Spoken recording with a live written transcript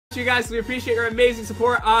You guys, we appreciate your amazing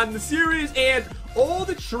support on the series, and all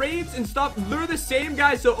the trades and stuff, they're the same,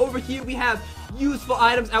 guys. So over here we have useful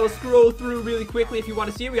items. I will scroll through really quickly if you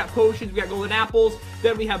want to see it. We got potions, we got golden apples,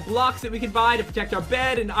 then we have blocks that we can buy to protect our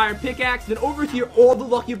bed, and an iron pickaxe. Then over here, all the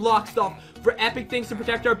lucky block stuff for epic things to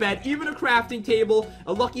protect our bed, even a crafting table,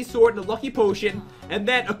 a lucky sword, and a lucky potion. And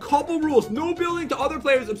then a couple rules: no building to other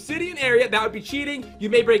players' obsidian area, that would be cheating. You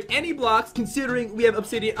may break any blocks considering we have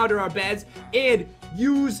obsidian under our beds, and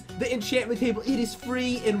use the enchantment table. It is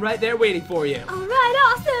free and right there waiting for you. Alright,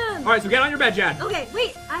 awesome! Alright, so get on your bed, Jen. Okay,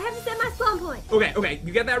 wait, I have to set my spawn point. Okay,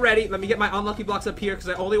 you get that ready. Let me get my unlucky blocks up here because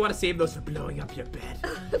I only want to save those for blowing up your bed.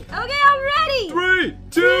 Okay, I'm ready! 3,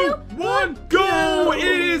 2, 1, go! It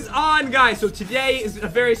is on, guys. So today is a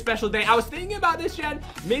very special day. I was thinking about this, Jen.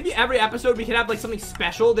 Maybe every episode we could have like something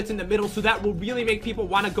special that's in the middle, so that will really make people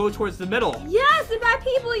want to go towards the middle. Yes, and by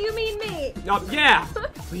people you mean me. Yeah.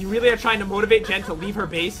 So you really are trying to motivate Jen to leave her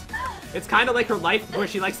base. It's kind of like her life where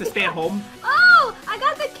she likes to stay at home. Oh, I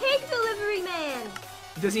got the cake delivery man.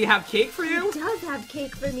 Does he have cake for you? He does have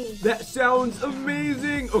cake for me. That sounds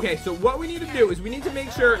amazing. Okay, so what we need to do is we need to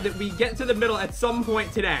make sure that we get to the middle at some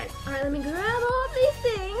point today. All right, let me grab all of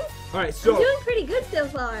these things. All right, so I'm doing pretty good so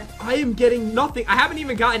far. I am getting nothing. I haven't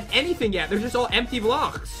even gotten anything yet. They're just all empty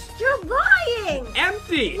blocks. You're lying.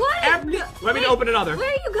 Empty. What? Empty. Let me open another. Where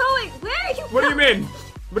are you going? Where are you going? What do you mean?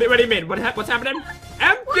 What do you mean? What's happening?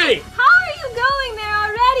 Empty. What? How are you going there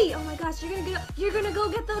already? Oh my gosh, you're gonna go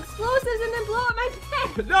get the explosives and then blow up my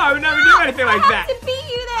bed. No, I would never do anything like that. I have to beat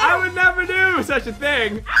you there. I would never do such a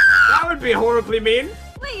thing. That would be horribly mean.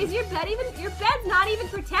 Wait, is your bed even? Your bed's not even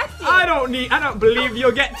protected. I don't believe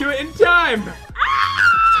you'll get to it in time.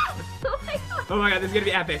 Oh my god. Oh my god, this is gonna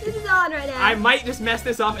be epic. This is on right now. I might just mess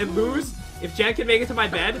this up and lose if Jen can make it to my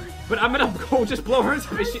bed, but I'm gonna go just blow hers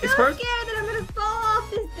up. I'm so scared that I'm gonna fall off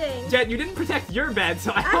this thing. Jen, you didn't protect your bed,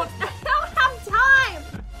 so I don't have time.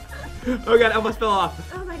 Oh god, I almost fell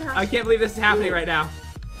off. Oh my gosh. I can't believe this is happening right now.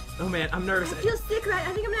 Oh man, I'm nervous. I feel sick, right?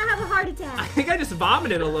 I think I'm gonna have a heart I attack. think I just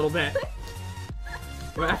vomited a little bit.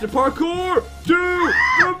 Right after parkour,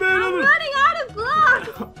 I'm running out of blocks.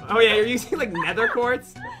 Oh yeah, you're using like nether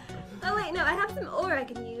quartz? Oh wait, no, I have some ore I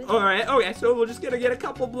can use. Alright, okay, so we're just gonna get a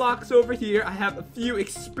couple blocks over here. I have a few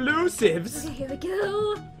explosives. Okay, here we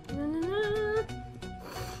go.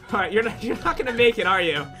 Alright, you're not gonna make it, are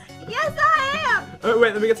you? Yes, I am. Oh,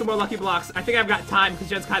 wait, let me get some more lucky blocks. I think I've got time because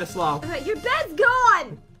Jen's kind of slow. Alright, your bed's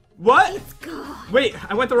gone. What? It's gone. Wait,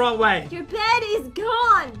 I went the wrong way. Your bed is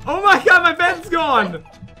gone. Oh my god, my bed's gone.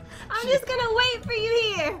 I'm just gonna wait for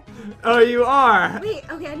you here. Oh, you are? Wait,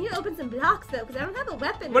 okay, I need to open some blocks though, because I don't have a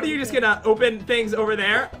weapon. What are you just gonna open things over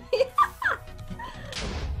there?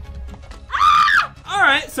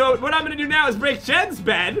 Alright, so what I'm gonna do now is break Jen's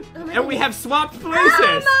bed, and we have swapped places.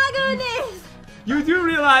 Oh my goodness! You do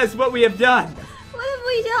realize what we have done. What have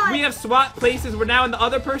we done? We have swapped places. We're now in the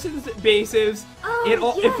other person's bases. Oh,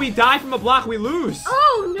 and if we die from a block, we lose.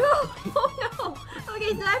 Oh no! Oh no!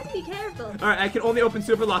 Okay, so I have to be careful. Alright, I can only open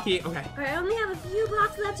super lucky. Okay. Alright, I only have a few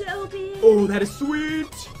blocks left to open. Oh, that is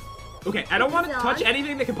sweet. Okay, I don't want to touch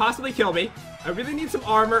anything that could possibly kill me. I really need some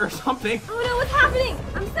armor or something. Oh no, what's happening?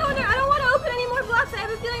 I'm so nervous. I don't want to open any more blocks. I have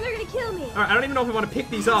a feeling they're gonna kill me. Alright, I don't even know if I want to pick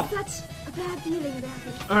these up. Such a bad feeling about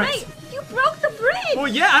it. Alright. Wait, you broke the bridge! Well,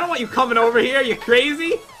 yeah, I don't want you coming over here. You crazy?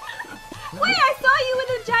 Wait, I saw you with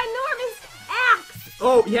a ginormous axe!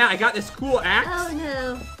 Oh, yeah, I got this cool axe. Oh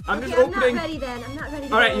no. I'm just I'm opening. not ready then. I'm not ready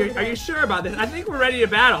to Alright, are you sure about this? I think we're ready to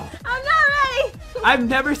battle. I'm not ready! I've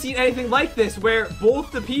never seen anything like this where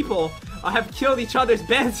both the people have killed each other's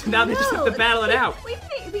beds and now they just have to battle it out. We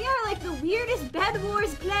are like the weirdest Bed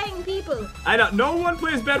Wars playing people. I know, no one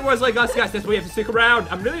plays Bed Wars like us, guys. That's why we have to stick around.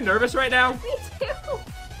 I'm really nervous right now. Me too.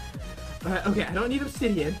 Okay, I don't need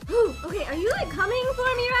obsidian. Ooh, okay, are you like coming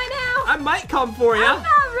for me right now? I might come for you. I'm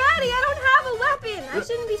not ready. I don't have a weapon. I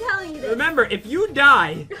shouldn't be telling you this. Remember, if you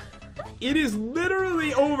die, it is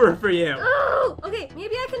literally over for you. Oh, okay,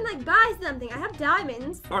 maybe I can like buy something. I have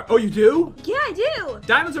diamonds. Oh, you do? Yeah, I do.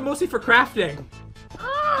 Diamonds are mostly for crafting.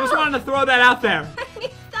 Oh, Just wanted to throw that out there. I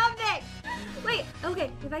need something. Wait,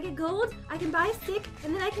 okay, if I get gold, I can buy a stick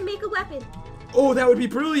and then I can make a weapon. Oh, that would be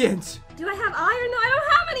brilliant. Do I have iron? No, I don't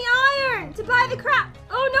have any iron to buy the crap.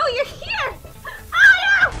 Oh no, you're here.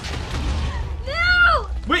 Oh no! No!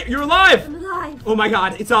 Wait, you're alive. I'm alive. Oh my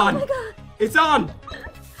god, it's on. Oh my god. It's on.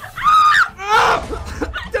 Oh!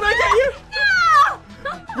 Did I get you?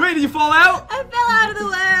 No! Wait, did you fall out? I fell out of the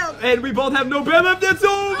world. And we both have no bed left. It's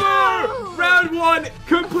over! Oh. Round one,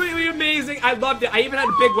 completely amazing. I loved it. I even had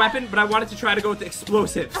a big weapon, but I wanted to try to go with the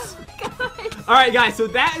explosives. Oh my god. All right, guys, so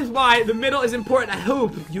that is why the middle is important. I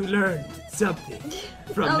hope you learned something.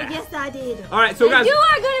 from Oh, that. yes, I did. All right, so And guys. you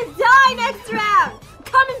are gonna die next round.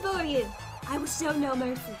 Coming for you. I will show no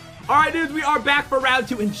mercy. All right, dudes, we are back for round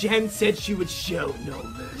 2, and Jen said she would show no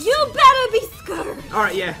mercy. You better be scared. All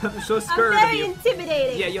right, yeah, I'm so I'm scared of very you.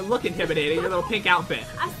 intimidating. Yeah, you look intimidating. Your little pink outfit.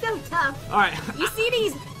 I'm so tough. All right. You see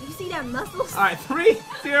these? You see their muscles? All right, 3,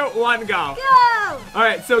 2, 1, go. Go. All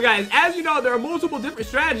right, so guys, as you know, there are multiple different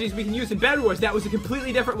strategies we can use in BEDWARS. That was a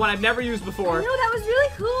completely different one I've never used before. I know, that was really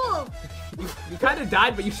cool. You kind of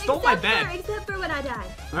died, but you stole my bed. Except for when I died.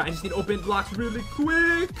 All right, I just need to open blocks really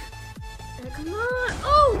quick. Come on.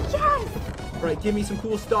 Oh, yes. All right, give me some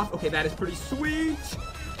cool stuff. Okay, that is pretty sweet.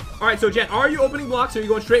 All right, so Jen, are you opening blocks or are you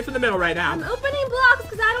going straight for the middle right now? I'm opening blocks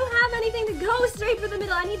because I don't have anything to go straight for the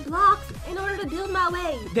middle. I need blocks in order to build my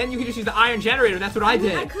way. Then you can just use the iron generator. That's what I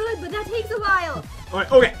did. I could, but that takes a while. All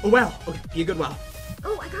right, okay, a well. Okay, be a good well.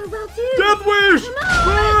 Oh, I got a well too. Death wish! Come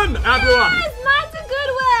on! Run! I blew up. Yes, mine's a good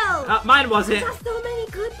well. Mine wasn't. I got so many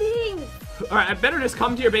good things. All right, I better just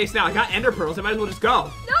come to your base now. I got ender pearls. I might as well just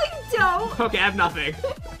go. No, you don't. Okay, I have nothing.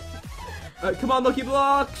 Come on, lucky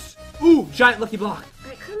blocks. Ooh, giant lucky block. All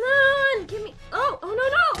right, come on, give me. Oh,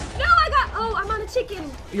 no, I got. Oh, I'm on a chicken.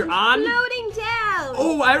 You're on? Floating down.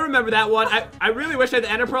 Oh, I remember that one. I really wish I had the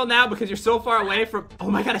ender pearl now because you're so far away from. Oh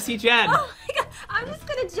my god, I see Jen. Oh my god, I'm just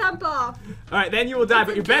gonna jump off. All right, then you will die,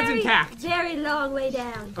 but your bed's intact. Very long way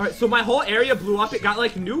down. All right, so my whole area blew up. It got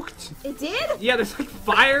like nuked. It did? Yeah, there's like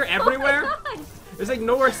fire everywhere. Oh my god. There's like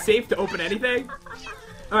nowhere safe to open anything.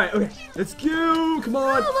 All right, okay, let's go. Come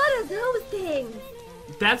on. Oh, what are those things?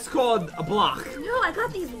 That's called a block. No, I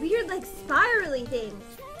got these weird, like, spirally things.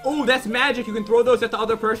 Oh, that's magic. You can throw those at the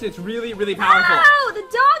other person. It's really, really powerful. Ow! The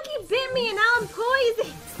donkey bit me and now I'm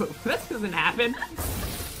poisoned. That doesn't happen.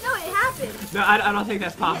 No, it happened. No, I don't think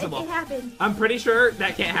that's possible. It happened. I'm pretty sure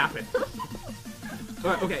that can't happen.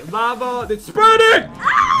 All right, okay, lava. It's spreading.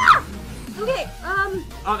 Ah! Okay,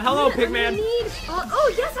 hello, Pigman.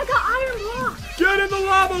 Oh, yes, I got iron block. Get in the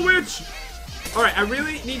lava, witch. All right, I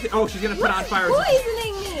really need to. Oh, she's gonna put on fire.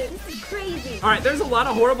 Poisoning me. This is crazy. All right, there's a lot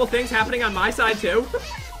of horrible things happening on my side too.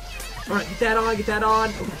 All right, get that on, get that on.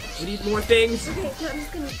 Okay, we need more things. Okay, so I'm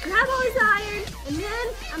just gonna grab all this iron, and then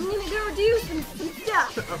I'm gonna go do some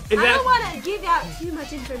stuff. I don't want to give out too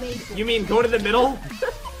much information. You mean go to the middle?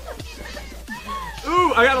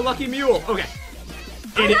 Ooh, I got a lucky mule. Okay.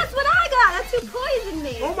 Oh, that's what I got. That's who poisoned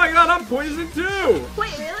me. Oh my god, I'm poisoned too.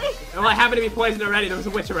 Wait, really? Well, I happen to be poisoned already. There was a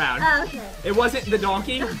witch around. Oh, okay. It wasn't the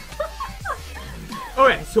donkey.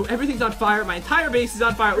 Okay, so everything's on fire. My entire base is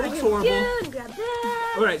on fire. It looks horrible. Good, grab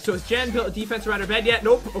that. Alright, so has Jen built a defense around her bed yet?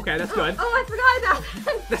 Nope. Okay, that's good. Oh, I forgot about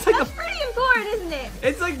that. That's like pretty important, isn't it?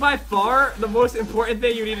 It's like by far the most important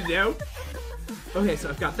thing you need to do. Okay, so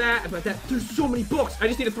I've got that. I've got that. There's so many books. I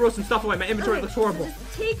just need to throw some stuff away. My inventory looks horrible. So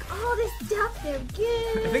just take all this stuff. They're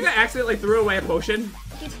good. I think I accidentally threw away a potion.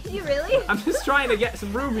 Did you really? I'm just trying to get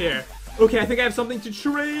some room here. Okay, I think I have something to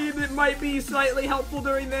trade that might be slightly helpful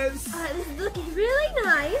during this. This is looking really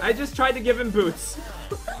nice. I just tried to give him boots.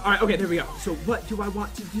 Alright, okay, there we go. So what do I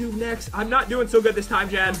want to do next? I'm not doing so good this time,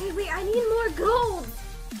 Jen. Wait, I need more gold.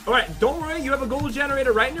 Alright, don't worry. You have a gold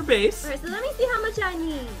generator right in your base. Alright, so let me see how much I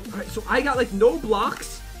need. Alright, so I got like no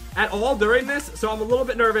blocks at all during this, so I'm a little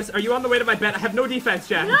bit nervous. Are you on the way to my bed? I have no defense,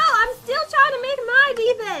 Jen. No, I'm still trying to make my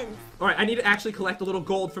defense. Alright, I need to actually collect a little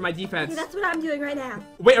gold for my defense. Okay, that's what I'm doing right now.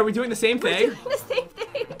 Wait, are we doing the same thing? We're doing the same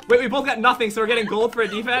thing. Wait, we both got nothing, so we're getting gold for a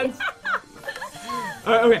defense?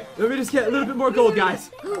 Alright, okay, let me just get a little bit more gold, guys.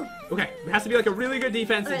 Okay, it has to be like a really good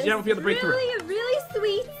defense so Jen won't be able to break through. Really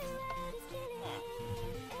sweet.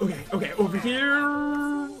 Okay, over here.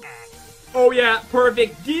 Oh yeah,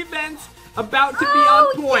 perfect defense. About to be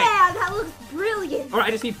on point. Yeah, that looks brilliant. Alright,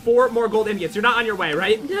 I just need 4 more gold ingots. You're not on your way,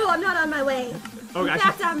 right? No, I'm not on my way. Oh, In gosh.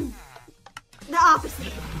 fact, I'm the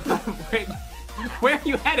opposite. Wait, where are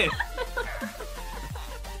you headed?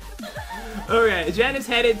 Okay, Jen is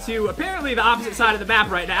headed to apparently the opposite side of the map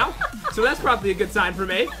right now. So that's probably a good sign for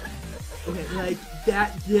me. Okay, like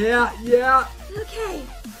that. Yeah. Okay.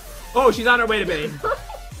 Oh, she's on her way to me.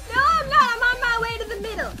 No, I'm not. I'm on my way to the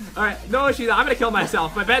middle. Alright, no, she's not. I'm gonna kill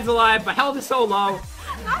myself. My bed's alive. My health is so low.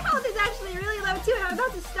 My health is actually really low too, and I'm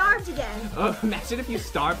about to starve to death. Oh, imagine if you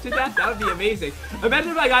starved to death. That would be amazing.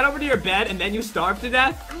 Imagine if I got over to your bed and then you starved to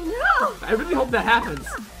death. I know. I really hope that happens.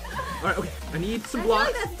 Alright, okay. I need some blocks.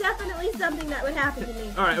 I feel like that's definitely something that would happen to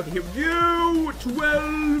me. Alright, okay, here we go.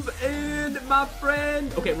 12 and my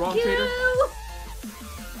friend. Okay, wrong trader.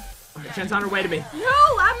 Alright, Jen's on her way to me.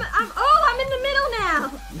 No, I'm in the middle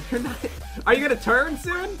now. You're not. Are you gonna turn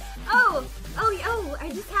soon? Oh, I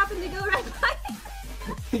just happened to go right by.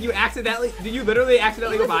 Did you literally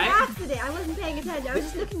accidentally go by it? It was an accident. I wasn't paying attention. I was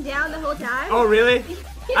just looking down the whole time. Oh, really?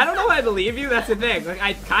 I don't know if I believe you. That's the thing. Like,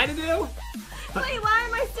 I kind of do. Wait, why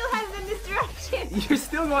am I still headed in this direction? You're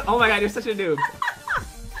still going. Oh my god, you're such a noob.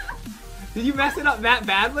 Did you mess it up that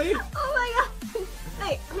badly? Oh my god.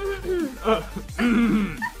 Wait.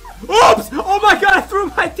 Oops! Oh my god, I threw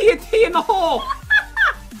my TNT in the hole!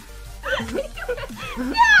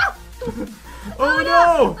 No! Oh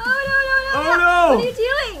no! Oh no! What are you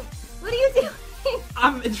doing? What are you doing?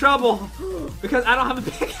 I'm in trouble because I don't have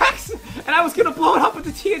a pickaxe and I was gonna blow it up with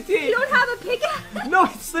the TNT. You don't have a pickaxe? No,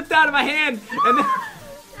 it slipped out of my hand and then...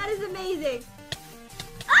 That is amazing.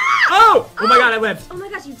 Oh! Oh my god, I lived. Oh my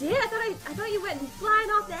gosh, you did? I thought you went flying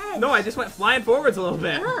off the edge. No, I just went flying forwards a little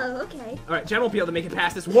bit. Oh, okay. Alright, Jen won't be able to make it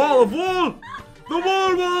past this wall of wool! The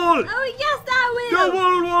wall! Oh yes, I will! The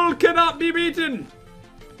wall cannot be beaten!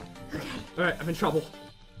 Okay. Alright, I'm in trouble.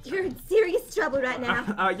 You're in serious trouble right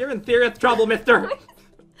now. You're in serious trouble, mister.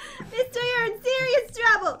 Mister, you're in serious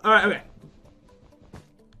trouble. Alright, okay.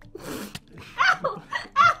 Ow!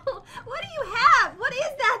 Ow! What do you have? What is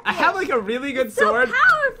that thing? I have like a really good sword. So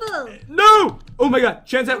powerful! No! Oh my god,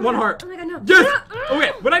 Jen's at one heart. Oh my god, no. Yes! No.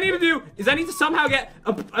 Okay, what I need to do is I need to somehow get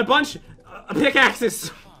a bunch of pickaxes.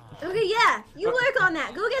 Okay, yeah. You work on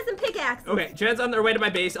that. Go get some pickaxes. Okay, Jen's on their way to my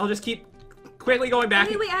base. I'll just keep quickly going back.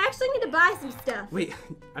 Wait, I actually need to buy some stuff. Wait,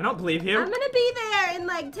 I don't believe you. I'm gonna be there in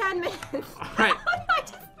like 10 minutes. Alright. I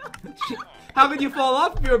just How could you fall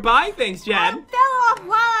off if you were buying things, I Jen? fell off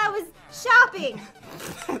while I was shopping.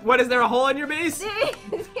 What, is there a hole in your base? There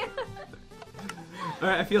is.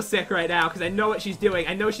 Alright, I feel sick right now because I know what she's doing.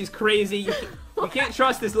 I know she's crazy. You can't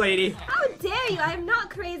trust this lady. How dare you? I am not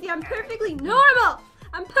crazy. I'm perfectly normal.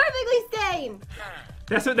 I'm perfectly sane.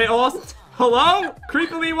 That's what they all... Hello?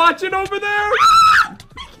 Creepily watching over there?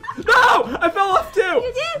 No! I fell off too!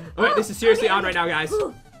 You did? Alright, this is seriously okay, on right now, guys.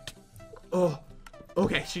 Ooh. Oh.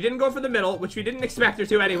 Okay, she didn't go for the middle, which we didn't expect her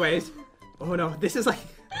to anyways. Oh no, this is like...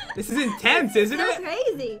 This is intense, isn't So it?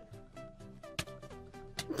 crazy.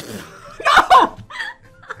 No!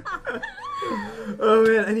 Oh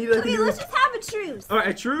man, I need like... Okay, let's just have a truce. Alright,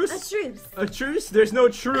 a truce? A truce. A truce? There's no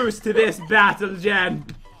truce to this battle, Jen.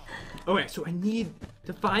 Okay, so I need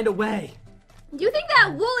to find a way. Do you think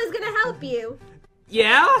that wool is gonna help you?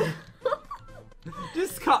 Yeah?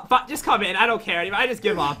 Just come in. I don't care anymore. I just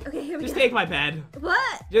give up. Okay, here we Just go. take my bed.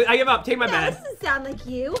 What? I give up. Take my No, bed. this doesn't sound like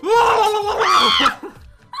you.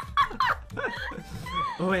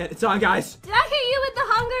 Oh man, it's on, guys. Did I hit you with the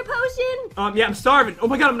hunger potion? Yeah, I'm starving. Oh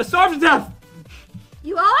my god, I'm gonna starve to death.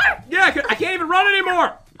 You are? Yeah, I can't even run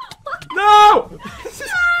anymore. No! Yes!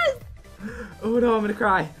 Oh no, I'm gonna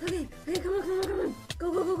cry. Okay, come on.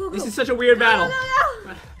 Go. This is such a weird battle. No.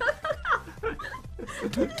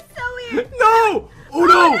 This is so weird. No! Oh no! Oh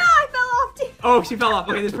no, I fell off too. Oh, she fell off.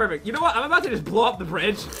 Okay, this is perfect. You know what? I'm about to just blow up the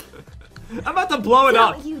bridge. I'm about to blow it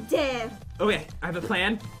up. Don't you dare. Okay, I have a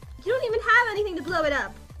plan. You don't even have anything to blow it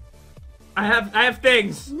up. I have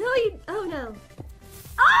things. No, you. Oh no.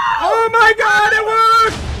 Oh my god, it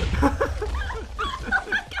worked!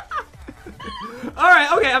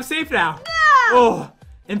 Alright, okay, I'm safe now. No! Oh,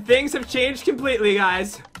 and things have changed completely,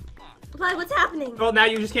 guys. Why? What's happening? Well, now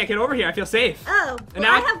you just can't get over here. I feel safe. Oh, And well,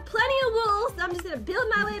 now I have plenty of wool, so I'm just gonna build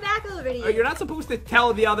my way back over to you. You're not supposed to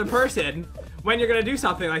tell the other person when you're gonna do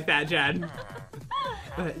something like that, Jen.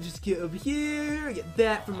 Just get over here, get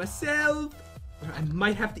that for myself. I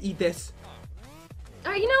might have to eat this.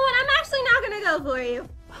 Alright, you know what? I'm actually not gonna go for you.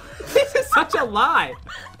 This is such a lie.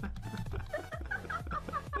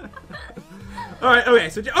 Alright, okay,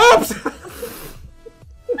 so oops!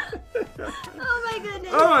 Oh my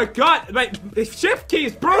goodness. Oh my god, my shift key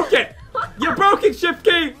is broken! You're broken, shift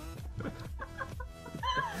key!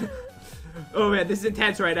 Oh man, this is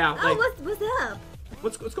intense right now. Oh, Like, what's up?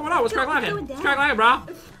 what's going on? What's What's cracking going What's down? cracking bro?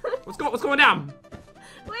 What's going down?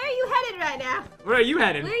 Where are you headed right now? Where are you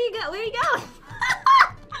headed? Where are you going?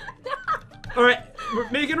 Alright, we're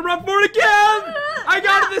making a run for it again! I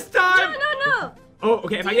got it this time! No. Oh,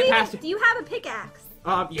 okay, if I get past it. Do you have a pickaxe?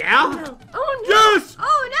 Yeah? No. Oh no. Yes!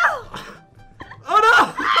 Oh no. Oh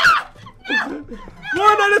no!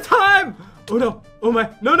 One at a time! Oh no! Oh my!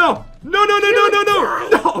 No! No! No!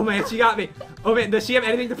 Oh man, she got me. Oh man, does she have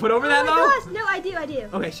anything to put over that Oh my though? gosh. No, I do.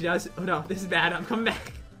 Okay, she does. Oh no, this is bad. I'm coming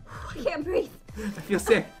back. I can't breathe. I feel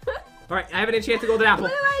sick. All right, I have an enchanted golden apple.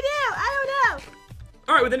 What do? I don't know.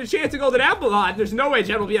 All right, with an enchanted golden apple on, there's no way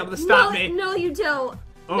Jen will be able to stop me. No, you don't.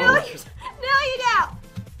 Oh. No, you don't.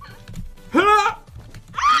 No.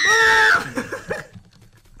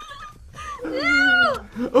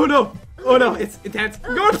 Oh no! Oh no! It's intense.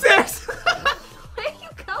 Go upstairs. Where are you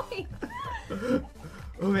going?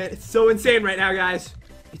 Oh man, it's so insane right now, guys.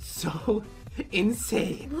 It's so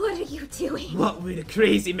insane. What are you doing? What would a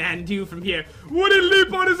crazy man do from here? Would he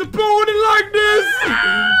leap on his opponent like this?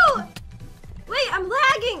 No! Wait, I'm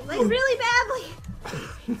lagging, like really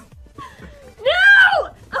badly. No!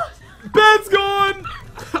 Oh. Bed's gone!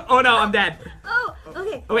 Oh no, I'm dead. Oh,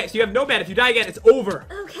 okay. Okay, so you have no bed. If you die again, it's over.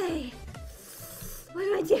 Okay. What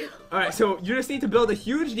do I do? Alright, so you just need to build a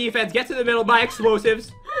huge defense, get to the middle, buy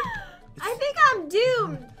explosives. I think I'm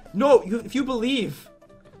doomed. No, if you believe.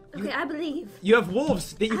 Okay, I believe. You have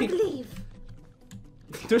wolves that you I can. believe.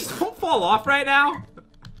 Just don't fall off right now.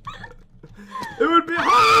 It would be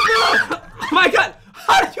horrible. Oh my god,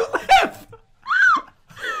 how did you live?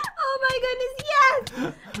 Oh my goodness,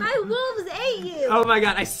 yes! My wolves ate you. Oh my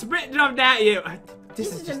god, I sprint jumped at you.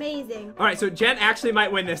 This is amazing. Alright, so Jen actually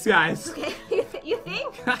might win this, guys. Okay, you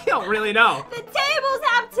think? I don't really know. The tables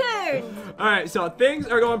have turned. Alright, so things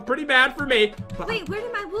are going pretty bad for me. Wait, where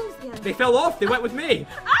did my wolves go? They fell off. They went with me.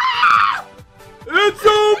 Ah! It's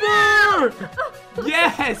over!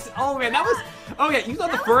 Yes! Oh man, that was... Okay, you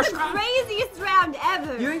thought the first round... craziest round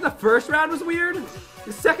ever. You think the first round was weird?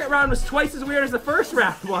 The second round was twice as weird as the first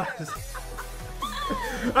round was.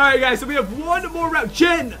 Alright guys, so we have one more round.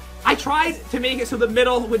 Jen, I tried to make it so the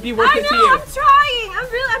middle would be worth it to you. I'm trying.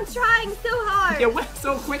 I'm trying so hard. It went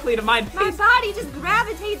so quickly to my base. My body just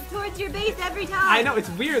gravitates towards your base every time. I know, it's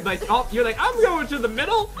weird. Like, oh, you're like, I'm going to the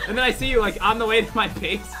middle, and then I see you like on the way to my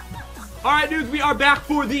base. Alright dudes, we are back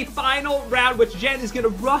for the final round, which Jen is gonna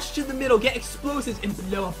rush to the middle, get explosives, and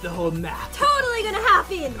blow up the whole map. Totally gonna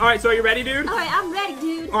happen. Alright, so are you ready, dude? Alright, I'm ready,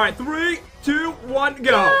 dude. Alright, 3, 2, 1,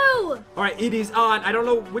 go. Go! Alright, it is on. I don't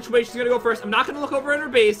know which way she's gonna go first. I'm not gonna look over at her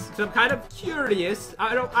base, so I'm kind of curious.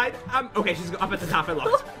 I'm okay, she's up at the top, I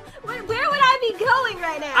looked. Where would I be going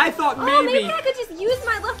right now? I thought maybe... Oh, maybe I could just use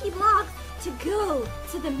my lucky blocks to go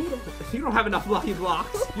to the middle. You don't have enough lucky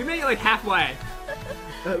blocks. You made it like halfway.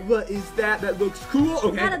 What is that? That looks cool.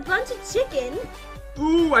 Okay. Got a bunch of chicken.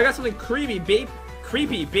 Ooh, I got something creepy. Baby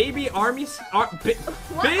army.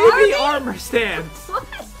 Baby armor stand. What?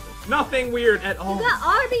 Nothing weird at all. You got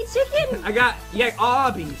army chicken? I got, yeah,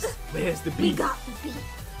 arby's. Where's the beef? We got the beef.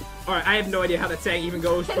 Alright, I have no idea how that saying even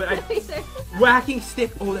goes, but I don't either. Whacking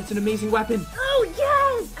stick. Oh, that's an amazing weapon. Oh,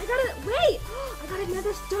 yes. I got it. Wait. I got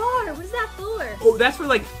another star. What is that for? Oh, that's for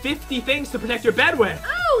like 50 things to protect your bed with.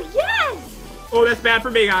 Oh, yes. Oh, that's bad for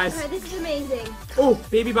me, guys. Alright, this is amazing. Oh,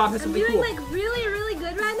 Baby Bob has something cool. I'm doing like really, really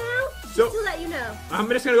good right now. So, just to let you know. I'm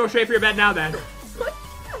just gonna go straight for your bed now then.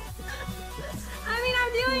 I mean,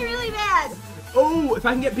 I'm doing really bad. Oh, if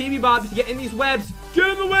I can get Baby Bob to get in these webs.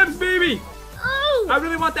 Get in the webs, baby. Oh. I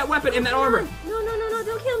really want that weapon and that armor. No,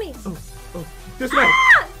 don't kill me. Oh, this way.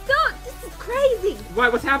 Ah, don't. This is crazy. Why,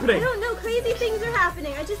 what's happening? I don't know. Crazy things are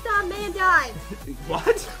happening. I just saw a man die.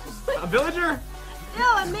 What? A villager?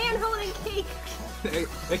 No, a man holding cake.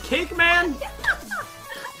 A cake man?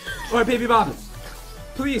 Alright, Baby Bob.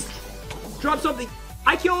 Please, drop something.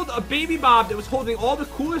 I killed a Baby Bob that was holding all the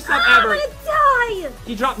coolest stuff ever. I'm gonna die.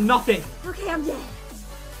 He dropped nothing. Okay, I'm dead.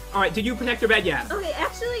 Alright, did you protect your bed yet? Okay,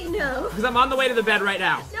 actually, no. Because I'm on the way to the bed right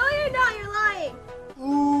now. No, you're not. You're lying.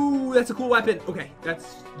 Ooh, that's a cool weapon. Okay,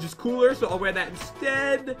 that's just cooler, so I'll wear that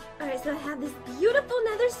instead. Alright, so I have this beautiful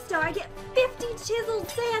nether star. I get 50 chiseled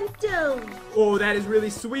sandstone. Oh, that is really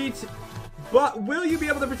sweet. But will you be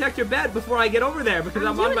able to protect your bed before I get over there? Because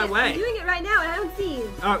I'm on my way. I'm doing it right now and I don't see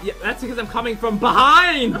you. Oh, yeah, that's because I'm coming from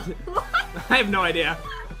behind. What? I have no idea.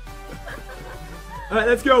 Alright,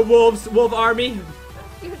 let's go, wolves. Wolf army.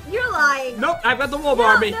 You're lying. Nope, I've got the wolf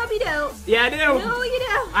army. No, you don't. Yeah, I do. No, you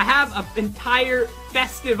don't. I have an entire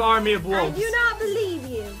festive army of wolves. I do not believe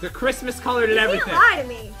you. They're Christmas colored and everything. You can't lie to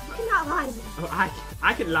me. You cannot lie to me. Oh,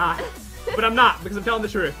 I can lie. But I'm not, because I'm telling the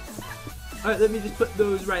truth. Alright, let me just put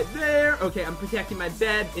those right there. Okay, I'm protecting my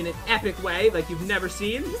bed in an epic way, like you've never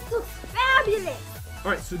seen. This looks fabulous.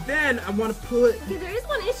 Alright, so then I want to put... Okay, there is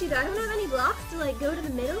one issue though. I don't have any blocks to like go to the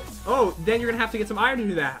middle. Oh, then you're going to have to get some iron to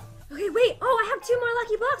do that. Okay, wait. Oh, I have 2 more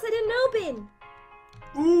lucky blocks I didn't open.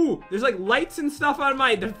 Ooh, there's like lights and stuff on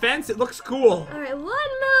my defense. It looks cool. Alright, 1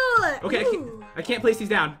 more. Okay, Ooh. I can't place these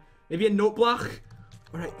down. Maybe a note block.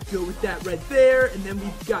 Alright, go with that right there. And then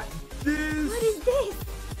we've got this. What is this?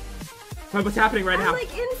 What's happening right now? I'm like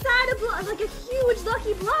inside a block, like a huge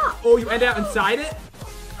lucky block. Oh, you ended up inside it?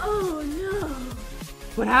 Oh no.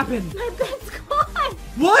 What happened? My bed's gone.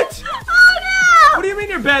 What? Oh no! What do you mean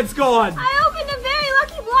your bed's gone? I opened a very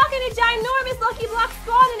lucky block and a ginormous lucky block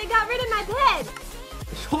spawned and it got rid of my bed.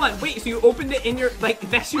 Hold on, wait, so you opened it in your, like,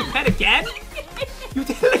 that's your bed again? You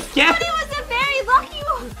did it again? But it was a very lucky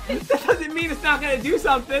one. That doesn't mean it's not gonna do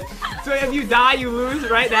something. So if you die, you lose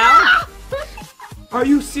right now? Are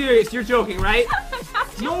you serious? You're joking, right?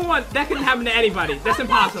 No one, that couldn't happen to anybody. That's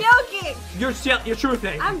impossible. I'm joking. You're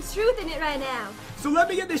truthing. I'm truthing it right now. So let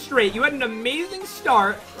me get this straight. You had an amazing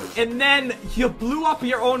start, and then you blew up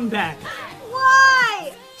your own bed.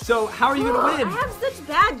 Why? So how are you gonna win? I have such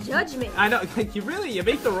bad judgment. I know, like you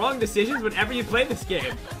make the wrong decisions whenever you play this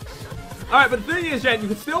game. Alright, but the thing is, Jen, you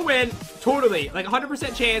can still win, totally. Like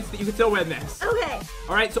 100% chance that you can still win this. Okay.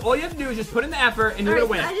 Alright, so all you have to do is just put in the effort and you're gonna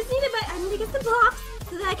win. So I just need to get the blocks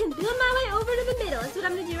so that I can build my way over to the middle. That's what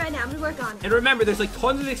I'm gonna do right now. I'm gonna work on it. And remember, there's like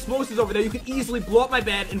tons of explosives over there. You can easily blow up my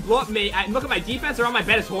bed and blow up me. And look at my defense around my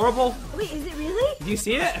bed is horrible. Wait, is it really? Do you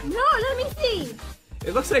see it? No, let me see.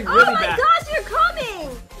 It looks like really bad. Oh my gosh, you're coming!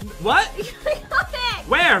 What? You're coming!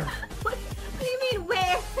 Where? What do you mean,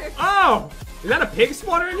 where? Oh! Is that a pig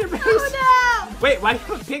spawner in your face? Oh no! Wait, why do you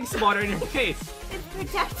have a pig spawner in your face? It's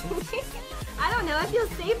protecting me. I don't know, I feel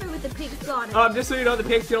safer with the pig spawner. Just so you know, the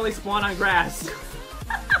pigs can only spawn on grass.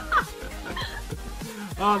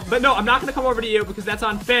 But no, I'm not gonna come over to you because that's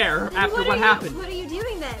unfair after what happened. What are you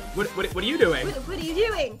doing then? What are you doing? What are you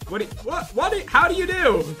doing? How do you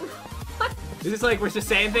do? Is this like we're just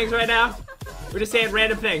saying things right now? We're just saying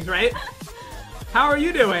random things, right? How are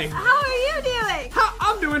you doing? How are you doing?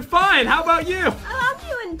 I'm doing fine. How about you? Oh, I'm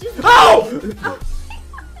doing just Oh!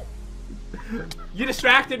 You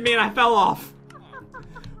distracted me and I fell off.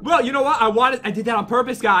 Well, you know what? I did that on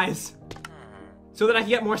purpose, guys. So that I can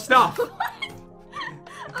get more stuff.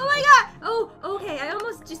 Oh my god! Oh, okay, I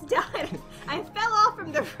almost just died. I fell off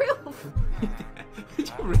from the roof. Did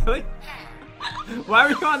you really? Why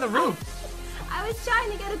were you on the roof? I was trying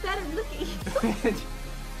to get a better look at you.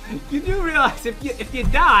 You do realize if you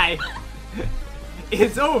die,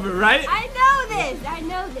 it's over, right? I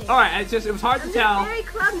know this. Alright, it was hard to tell. Very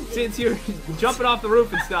clumsy. Since you're jumping off the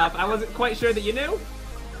roof and stuff. I wasn't quite sure that you knew.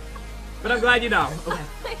 But I'm glad you know.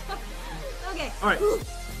 Okay. Okay. Alright,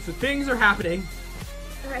 so things are happening.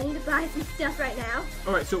 Alright, I need to buy some stuff right now.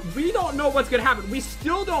 Alright, so we don't know what's gonna happen. We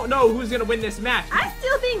still don't know who's gonna win this match. I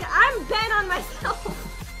still think I'm bent on myself.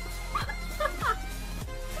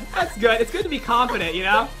 That's good. It's good to be confident, you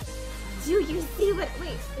know? Do you see what?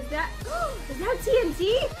 Wait, is that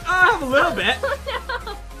TNT? A little bit. Oh,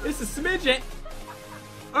 no. It's a smidget.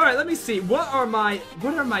 All right, let me see. What are my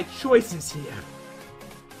choices here?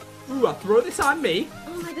 Ooh, I'll throw this on me.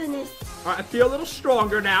 Oh my goodness. All right, I feel a little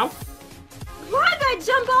stronger now. Why did I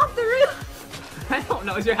jump off the roof? I don't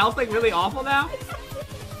know. Is your health like really awful now?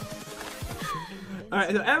 All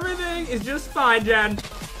right, so everything is just fine, Jen.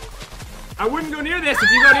 I wouldn't go near this. If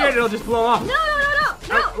you go near it, it'll just blow up. No.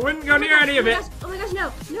 I wouldn't go near any of it. Oh my gosh,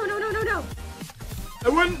 no.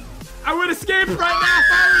 I would escape right now if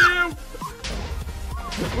I were you.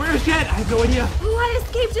 Where's Jen? I have no idea. Oh, I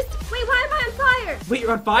escaped. Wait, why am I on fire? Wait,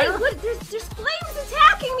 you're on fire? Wait, what? There's flames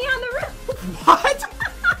attacking me on the roof. What?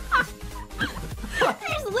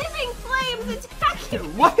 There's living flames attacking me.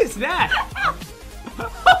 What is that?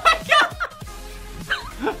 Oh my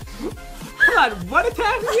god! Hold on, what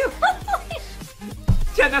attacked you?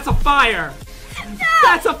 Jen, that's a fire! No,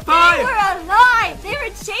 that's a fire! They were alive! They were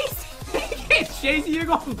chasing me! They can't chase you, you're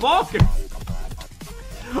going bonkers!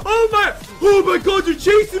 Oh my god, you're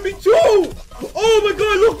chasing me too! Oh my god,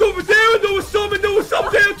 I looked over there and there was some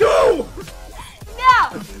there too!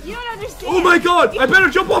 No! You don't understand! Oh my god, I better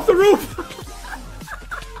jump off the roof!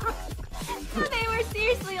 They were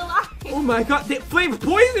seriously alive! Oh my god, the flames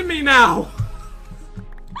poison me now!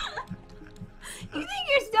 You think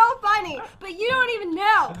you're so funny, but you don't even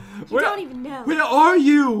know. You don't even know. Where are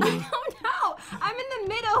you? I don't know. I'm in the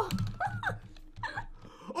middle.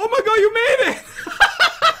 Oh my god, you made it!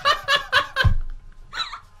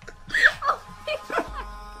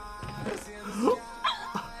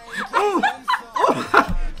 Oh my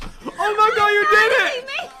god. Oh my god, you did it!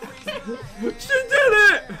 She did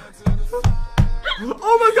it!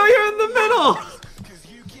 Oh my god, you're in the middle!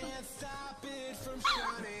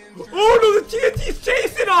 Oh no, the TNT's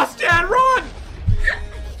chasing us, Jen! Run!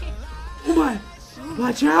 Oh my!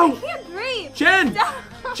 Watch out! I can't breathe! Jen! Stop.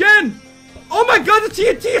 Jen! Oh my god, the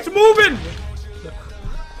TNT is moving!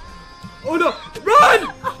 Oh no! Run!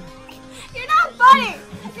 You're not funny!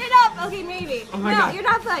 You're not. Okay, maybe. Oh my god. You're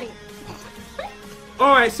not funny.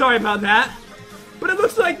 Alright, sorry about that. But it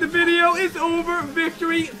looks like the video is over.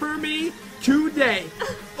 Victory for me today.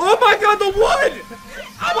 Oh my god, the wood!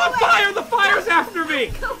 I'm on fire! The fire's after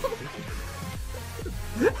me!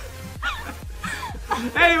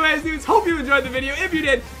 Anyways, dudes, hope you enjoyed the video. If you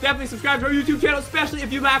did, definitely subscribe to our YouTube channel, especially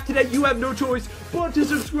if you laughed today. You have no choice but to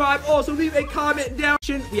subscribe. Also, leave a comment down.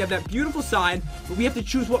 We have that beautiful sign, but we have to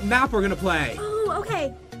choose what map we're gonna play. Oh,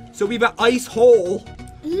 okay. So we've got Ice Hole,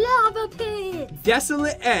 Lava pits.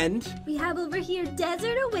 Desolate End. We have over here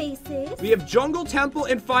Desert Oasis. We have Jungle Temple,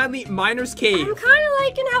 and finally Miner's Cave. I'm kind of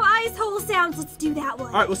liking how Ice Hole sounds. Let's do that one.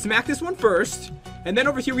 All right, we'll smack this one first. And then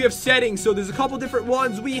over here we have settings. So there's a couple different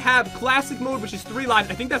ones. We have classic mode, which is 3 lives.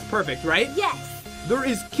 I think that's perfect, right? Yes. There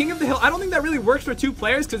is King of the Hill. I don't think that really works for 2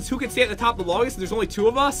 players because who can stay at the top the longest? There's only 2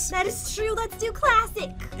 of us. That is true. Let's do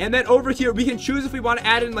classic. And then over here we can choose if we want to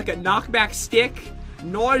add in like a knockback stick,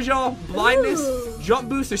 nausea, blindness, Ooh. jump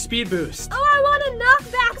boost, or speed boost. Oh, I want a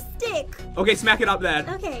knockback stick. Okay, smack it up then.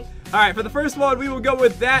 Okay. All right, for the first one, we will go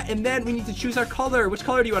with that, and then we need to choose our color. Which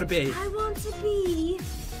color do you want to be? I want to be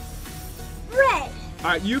red. All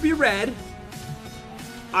right, you be red.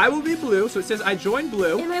 I will be blue, so it says I joined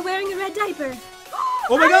blue. Am I wearing a red diaper?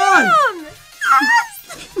 Oh my I God! am!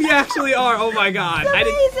 Yes! We actually are. Oh my God!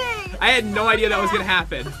 It's amazing! I had no idea that was gonna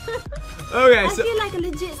happen. Okay, I so feel like a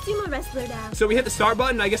legit sumo wrestler now. we hit the start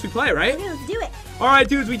button. And I guess we play, right? Okay, let's do it. All right,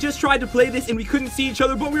 dudes. We just tried to play this and we couldn't see each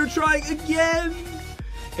other, but we were trying again.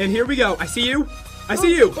 And here we go. I see you. I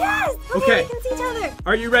see you. Yes! Okay, we can see each other.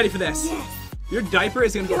 Are you ready for this? Yes. Your diaper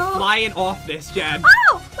is gonna go flying off this, Jen.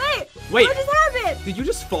 Oh! Wait! Wait. What just happened? Did you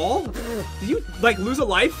just fall? Did you like lose a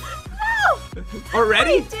life? No!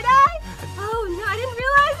 Already? Wait, did I? Oh no, I didn't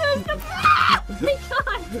realize there was no. Ah! Oh my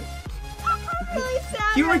God! I'm really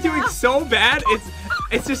sad. You were right doing now. so bad.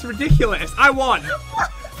 It's just ridiculous. I won.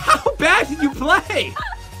 How bad did you play?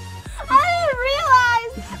 I didn't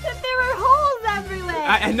realize that there were holes everywhere.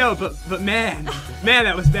 I know, but man,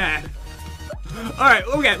 that was bad. All right,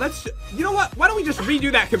 okay, you know what? Why don't we just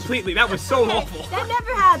redo that completely? That was so awful. That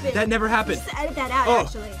never happened. That never happened. Just edit that out, Oh,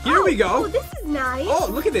 actually. here we go. Oh, this is nice. Oh,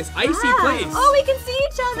 look at this icy Wow. place. Oh, we can see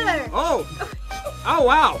each other. Oh,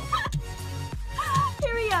 wow.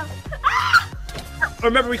 Here we go. Ah! Oh,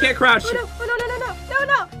 remember, we can't crouch. Oh,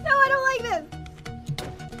 no, I don't like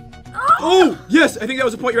this. Oh, yes, I think that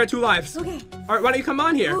was the point. You're at 2 lives. Okay. All right, why don't you come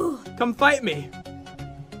on here? Ooh. Come fight me.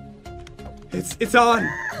 It's on.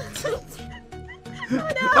 Oh,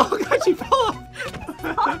 no. Oh God, she fell off.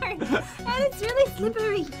 Hard. And it's really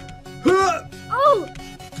slippery. Huh. Oh.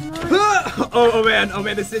 Come on. Huh. Oh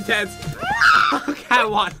man, this is intense. Okay, I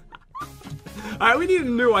won. All right, we need a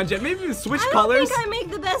new one, Jen. Maybe we switch colors. I don't think I make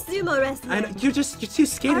the best sumo wrestler. I know, you're too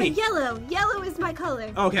skinny. Yellow. Yellow is my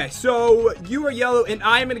color. Okay, so you are yellow and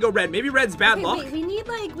I am gonna go red. Maybe red's bad luck. Wait, we need a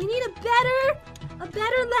better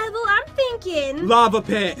level. I'm thinking. Lava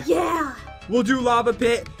pit. Yeah. We'll do lava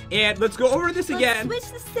pit, and let's go over this again. Let's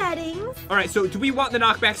switch the settings. All right, so do we want the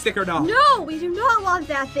knockback stick or no? No, we do not want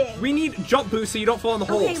that thing. We need jump boost so you don't fall in the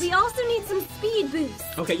holes. Okay, we also need some speed boost.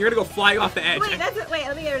 Okay, you're gonna go flying off the edge. Wait,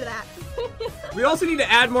 let me get rid of that. We also need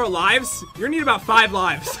to add more lives. You're gonna need about 5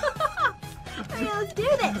 lives. Okay, let's do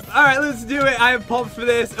this. All right, let's do it. I am pumped for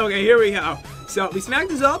this. Okay, here we go. So we smack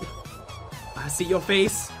this up. I see your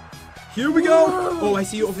face. Here we go. Whoa, Oh, I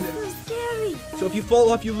see you over this there. is so scary. So if you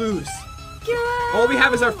fall off, you lose. Go. All we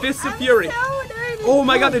have is our fists of fury. I'm so nervous. Oh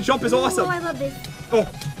my God, the jump is awesome. Oh, I love this. Oh,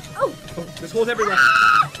 Oh. there's holes everywhere.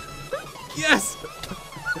 Yes.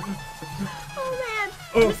 Oh man.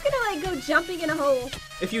 Oh. I'm just gonna go jumping in a hole.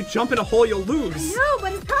 If you jump in a hole, you'll lose. No,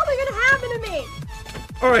 but it's probably gonna happen to me.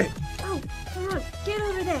 All right, Oh, come on, get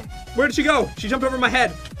over there. where did she go? She jumped over my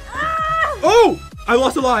head. Ah! Oh, I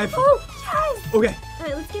lost a life. Oh, yes. Okay, All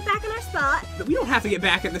right, let's get back in our spot. we don't have to get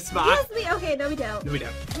back in the spot. Yes, okay, no, we don't. No, we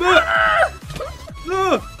don't. Ah!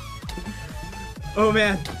 Ugh. Oh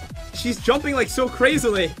man, she's jumping like so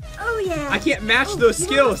crazily. Oh yeah. I can't match those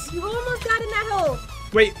skills. You almost got in that hole.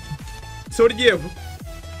 Wait, so did you.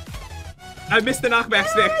 I missed the knockback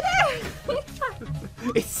stick. Over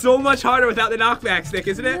It's so much harder without the knockback stick,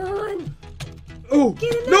 isn't there. it? Come on. Oh,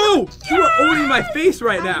 Get in there. no! You are owning my face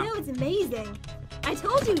right I now. know, it's amazing. I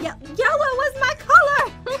told you, yellow was my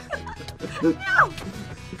color. No.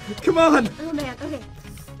 Come on. Oh man, okay.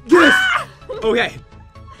 Yes. Ah! Okay.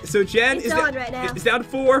 So Jen It's is, on right now. is down to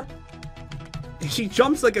 4. She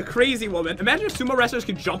jumps like a crazy woman. Imagine if sumo wrestlers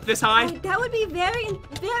could jump this high. That would be very,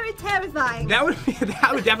 very terrifying. That would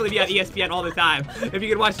definitely be on ESPN all the time. If you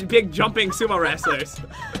could watch big jumping sumo wrestlers.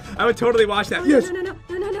 I would totally watch that. Oh, Yes. No.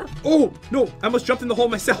 Oh, no. I almost jumped in the hole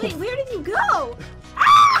myself. Wait, where did you go?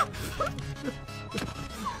 Ah!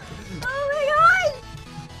 Oh my god!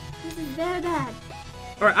 This is very bad.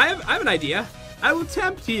 All right, I have an idea. I will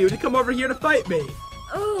tempt you to come over here to fight me.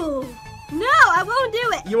 Oh. No, I won't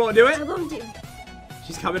do it. You won't do I it? won't do it.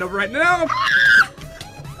 She's coming over right now.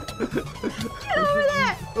 Get over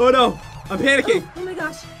there. Oh no, I'm panicking. Oh my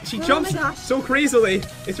gosh. She Oh jumps my gosh. so crazily.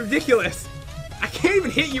 It's ridiculous. I can't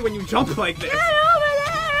even hit you when you jump like this. Get over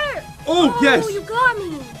there. Oh, yes. Oh, you got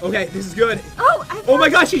me. Okay, this is good. Oh, Oh my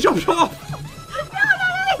gosh, she jumped off.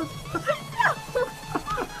 No.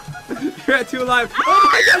 at 2 alive. Oh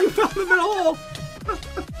my god, you fell in the middle hole.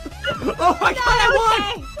 Oh my god,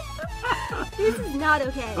 I won. This is not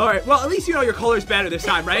okay. All right, well, at least you know your color's better this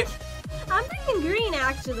time, right? I'm thinking green,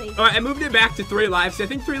 actually. All right, I moved it back to 3 lives. I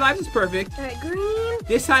think 3 lives is perfect. All right, green.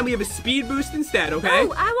 This time we have a speed boost instead, okay?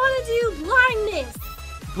 Oh, I want to do blindness.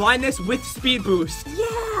 Blindness with speed boost.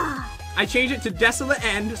 Yeah. I changed it to Desolate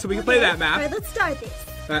End so we can play that map. All right, let's start this.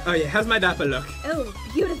 Oh yeah, how's my dapper look? Oh,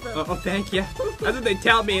 beautiful. Oh, thank you. That's what they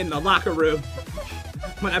tell me in the locker room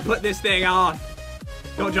when I put this thing on.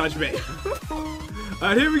 Don't judge me.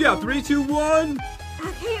 Alright, here we go. 3, 2, 1.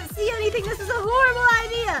 I can't see anything. This is a horrible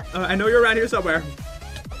idea. I know you're around here somewhere.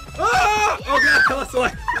 Oh, oh god, let's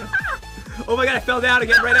select. Oh my god, I fell down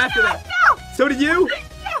again right after that. So did you?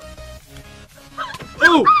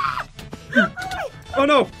 Oh! Oh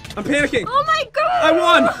no, I'm panicking. Oh my god! I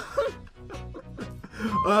won!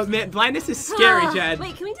 Oh man, blindness is scary, Jen.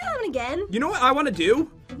 Wait, can we do that one again? You know what I want to do?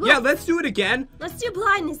 What? Yeah, let's do it again. Let's do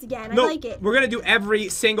blindness again. No, I like it. We're gonna do every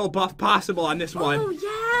single buff possible on this one. Oh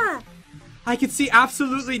yeah. I can see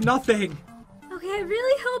absolutely nothing. Okay, I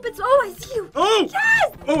really hope it's. Oh, I see you. Oh!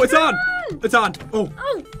 Yes! Oh, it's on! It's on! Oh!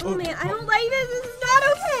 Oh man, I don't like this. This is not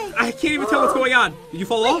okay. I can't even tell what's going on. Did you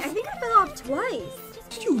fall off? I think I fell off twice.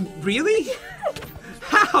 Did you really?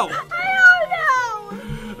 How? I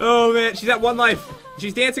don't know. Oh man, she's at 1 life.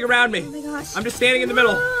 She's dancing around me. Oh my gosh. I'm just standing in the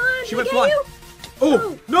middle. She went flying. You?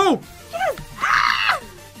 Oh, no! Yes! Ah!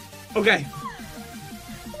 Okay.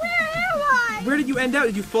 Where am I? Where did you end up?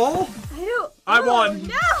 Did you fall? I don't. I oh, won.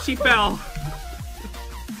 No. She fell.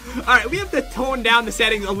 Alright, we have to tone down the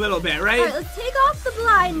settings a little bit, right? Alright, let's take off the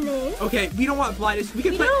blindness. Okay, we don't want blindness. We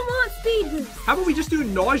can We play. don't want speed boost. How about we just do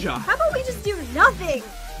nausea? How about we just do nothing?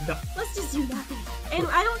 No. Let's just do nothing. And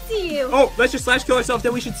I don't see you. Oh, let's just slash kill ourselves,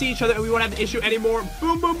 then we should see each other and we won't have the issue anymore.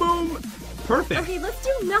 Boom, boom, boom. Perfect. Okay, let's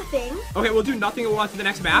do nothing. Okay, we'll do nothing and we'll on to the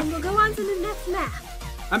next map. And we'll go on to the next map.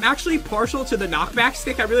 I'm actually partial to the knockback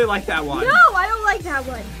stick. I really like that one. No, I don't like that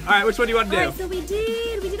one. Alright, which one do you want to do? Alright, so we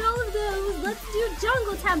did all of those. Let's do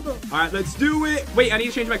Jungle Temple. Alright, let's do it. Wait, I need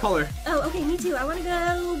to change my color. Oh, okay, me too. I want to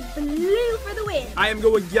go blue for the win. I am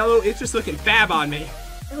going yellow. It's just looking fab on me.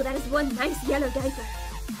 Oh, that is one nice yellow diaper.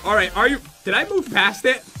 Alright, are you... Did I move past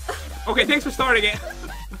it? Okay, thanks for starting it.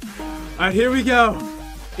 Alright, here we go.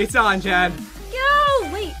 It's on, Jan.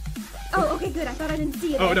 Go! Wait. Oh, okay, good. I thought I didn't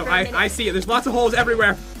see it. Oh, no, I see it. There's lots of holes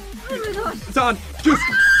everywhere. Oh my gosh. It's on. Just...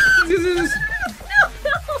 No,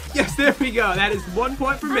 no. Yes, there we go. That is 1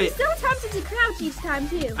 point for me. I'm so tempted to crouch each time,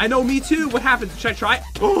 too. I know, me too. What happens? Should I try it?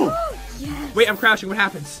 Oh! Yes. Wait, I'm crouching. What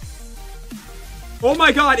happens? Oh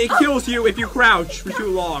my god, it kills you if you crouch for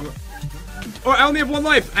too long. Oh, I only have 1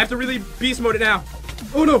 life. I have to really beast mode it now.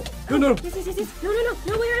 Oh no. No, no. Yes. No. No,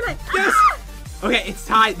 where am I? Yes. Ah! Okay, it's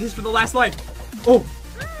tied. This is for the last life. Oh.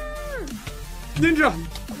 Ninja.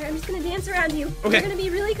 Okay, I'm just gonna dance around you. Okay. You're gonna be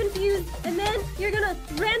really confused, and then you're gonna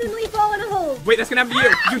randomly fall in a hole. Wait, that's gonna happen to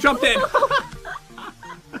you. You jumped in.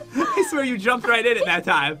 I swear you jumped right in at that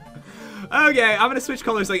time. Okay, I'm gonna switch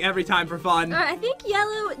colors like every time for fun. Alright, I think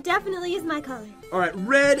yellow definitely is my color. Alright,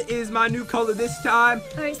 red is my new color this time.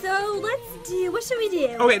 Alright, so let's do, what should we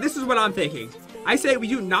do? Okay, this is what I'm thinking. I say we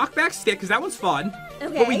do knockback stick, because that one's fun.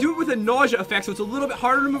 Okay. But we do it with a nausea effect, so it's a little bit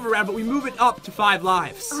harder to move around, but we move it up to 5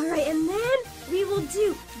 lives. Alright, and then we will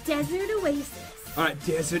do Desert Oasis. Alright,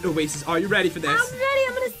 Desert Oasis. Are you ready for this? I'm ready.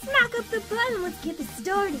 I'm gonna smack up the button. Let's get this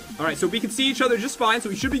started. Alright, so we can see each other just fine, so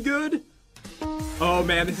we should be good. Oh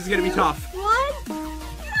man, this is gonna be tough. 1. Go!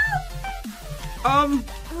 Oh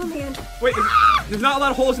man. wait, there's not a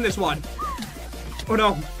lot of holes in this one. Oh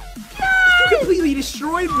no. Yes! You completely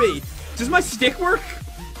destroyed me. Does my stick work?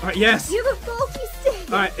 Alright, yes. You have a faulty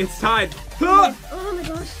stick. Alright, it's tied. Ah! Oh my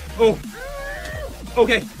gosh. Oh,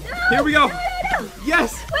 okay. No, Here we go. No.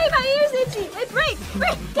 Yes. Wait, my ear's itchy. Wait, break.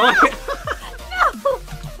 No. Okay. No.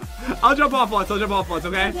 I'll jump off once,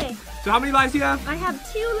 okay? Okay. So how many lives do you have? I have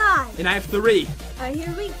 2 lives. And I have 3. Alright,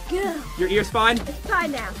 here we go. Your ear's fine? It's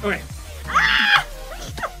fine now. Okay. Ah!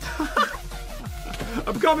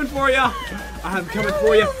 I'm coming for you. I'm coming I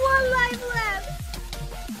for you. have 1 life left.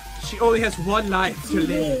 She only has 1 life to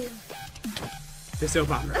live. The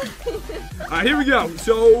soap opera. Alright, here we go.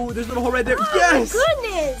 So, there's a little hole right there. Oh, Yes! my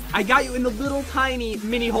goodness. I got you in the little tiny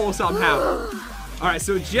mini hole somehow. Alright,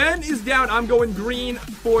 so Jen is down. I'm going green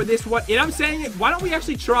for this one. And I'm saying, why don't we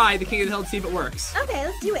actually try the King of the Hill to see if it works? Okay,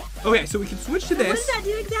 let's do it. Okay, so we can switch to What this. does that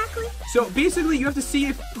do exactly? So basically, you have to see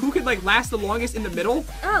if who can like last the longest in the middle.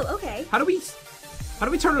 Oh, okay. How do we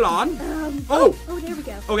turn it on? Oh, there we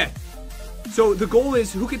go. Okay. So the goal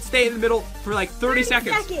is who can stay in the middle for like 30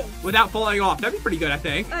 seconds without falling off. That'd be pretty good, I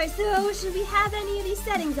think. All right, so should we have any of these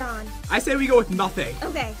settings on? I say we go with nothing.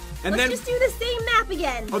 Okay. And Let's then just do the same map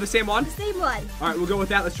again. Oh, the same one? The same one. All right, we'll go with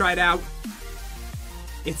that. Let's try it out.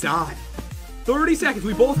 It's on. 30 seconds.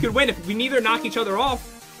 We both could win. If we neither knock each other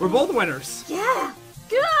off, we're both winners. Yeah.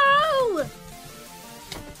 Go!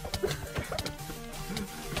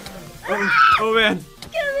 Oh man.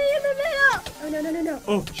 Get me in the middle. Oh, no, no, no, no.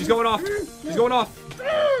 Oh, she's going off. She's going off.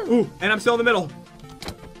 Ooh, and I'm still in the middle.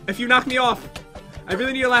 If you knock me off, I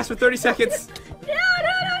really need to last for 30 seconds. No,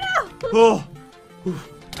 no, no, no. Oh.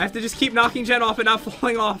 I have to just keep knocking Jen off and not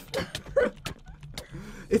falling off.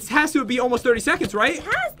 It has to be almost 30 seconds, right? It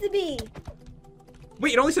has to be.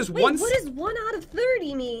 Wait, it only says Wait, what does 1 out of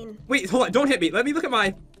 30 mean? Wait, hold on. Don't hit me. Let me look at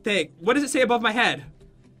my thing. What does it say above my head?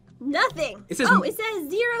 Nothing. It says, it says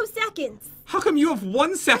 0 seconds. How come you have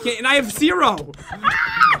 1 second and I have 0? All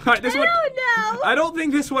right, this one. I don't know. I don't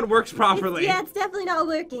think this one works properly. It's definitely not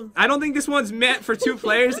working. I don't think this one's meant for 2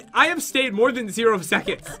 players. I have stayed more than 0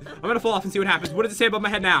 seconds. I'm gonna fall off and see what happens. What does it say above my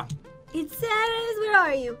head now? It says, where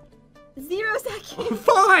are you? 0 seconds.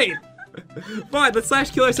 Fine. Fine, let's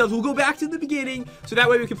slash kill ourselves. We'll go back to the beginning so that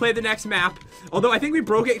way we can play the next map. Although I think we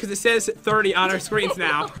broke it because it says 30 on our screens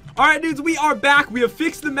now. Alright dudes, we are back. We have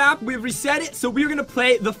fixed the map. We have reset it. So we're going to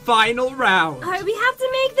play the final round. Alright, we have to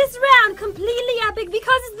make this round completely epic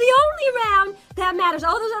because it's the only round that matters.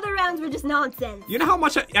 All those other rounds were just nonsense. You know how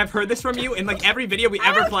much I've heard this from you in like every video we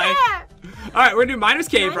ever play? Care. Alright, we're going to do Miner's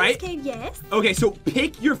Cave, right? Cave, yes. Okay, so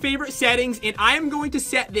pick your favorite settings and I am going to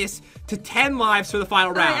set this to 10 lives for the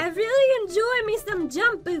final round. I really enjoy me some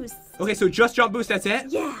jump boosts. Okay, so just jump boost, that's it?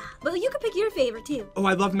 Yeah, but you can pick your favorite too. Oh,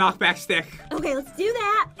 I love knockback stick. Okay, let's do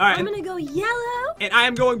that. All right. I'm gonna go yellow. And I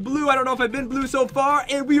am going blue. I don't know if I've been blue so far.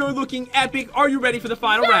 And we are looking epic. Are you ready for the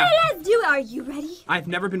final round? Let's do it. Are you ready? I've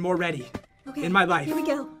never been more ready in Okay, my life. here we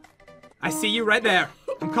go. I see you right there.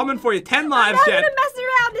 I'm coming for you. 10 lives, I'm Jen. not gonna mess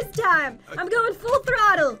around this time. I'm going full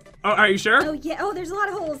throttle. Oh, are you sure? Oh yeah. Oh, there's a lot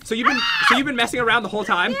of holes. So you've been messing around the whole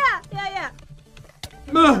time? Yeah.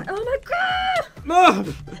 Ugh. Oh my god!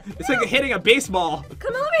 Ugh. It's like hitting a baseball.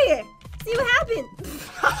 Come over here. See what happens.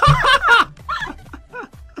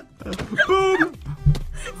 Boom.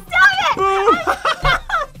 Stop it! Boom.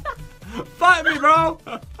 Fight me, bro.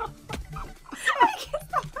 All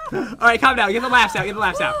right, calm down. Get the laughs out. Get the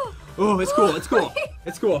laughs out. Oh, it's cool. It's cool.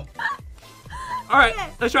 It's cool. All right,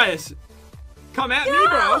 let's try this. Come at me,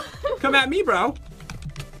 bro. Come at me, bro.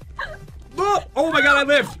 Oh my god, I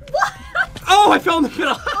lived. What? Oh, I fell in the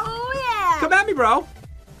middle. Oh yeah. Come at me, bro.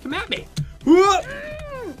 Come at me.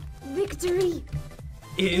 Victory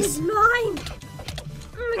Is mine.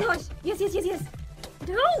 Oh my gosh. Yes.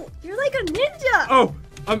 No, you're like a ninja. Oh,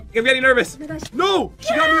 I'm getting nervous. Oh my gosh. No,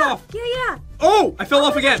 she got me off. Yeah. Oh, I fell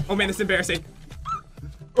off again. Oh man, this is embarrassing.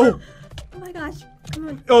 Oh. Oh my gosh. Come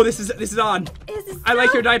on. Oh, this is on. This is I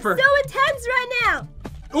like your diaper. So intense right now.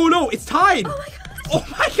 Oh no, it's tied. Oh my gosh. Oh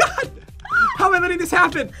my god. How am I letting this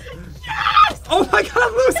happen? Yes. Oh my god,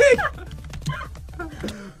 I'm losing.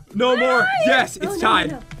 No more. Yes, it's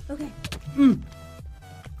tied. No. Okay.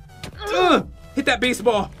 Hit that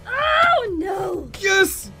baseball. Oh no.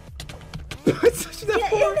 Yes. It's such that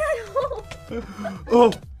Get in that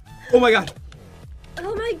hole. Oh my god.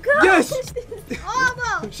 Oh my gosh. Yes. This is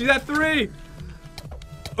awful. She's at 3.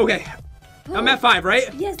 Okay. I'm at 5,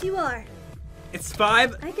 right? Yes, you are. It's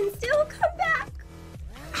 5. I can still come back.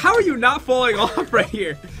 How are you not falling off right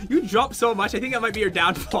here? You jump so much. I think that might be your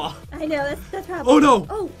downfall. I know. That's probably. Oh no.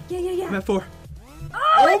 Oh yeah. I'm at 4.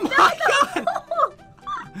 Oh my god.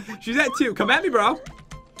 She's at 2. Come at me, bro.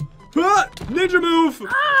 Ninja move.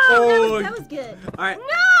 Oh, that was good. All right. No.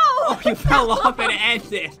 Oh, you fell off and it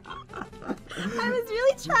ended. I was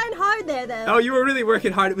really trying hard there, though. Oh, you were really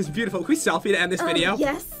working hard. It was beautiful. Can we selfie to end this video?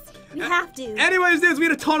 Yes, we have to. Anyways, dudes, we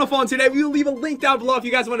had a ton of fun today. We will leave a link down below if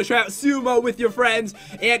you guys want to try out sumo with your friends.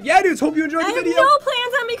 And yeah, dudes, hope you enjoyed the video. I have no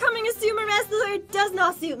plans on becoming a sumo wrestler. It does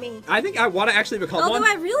not suit me. I think I want to actually become one. Although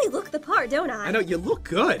I really look the part, don't I? I know, you look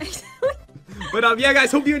good. But yeah,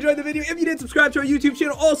 guys, hope you enjoyed the video. If you did, subscribe to our YouTube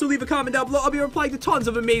channel. Also, leave a comment down below. I'll be replying to tons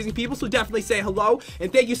of amazing people, so definitely say hello.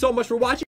 And thank you so much for watching.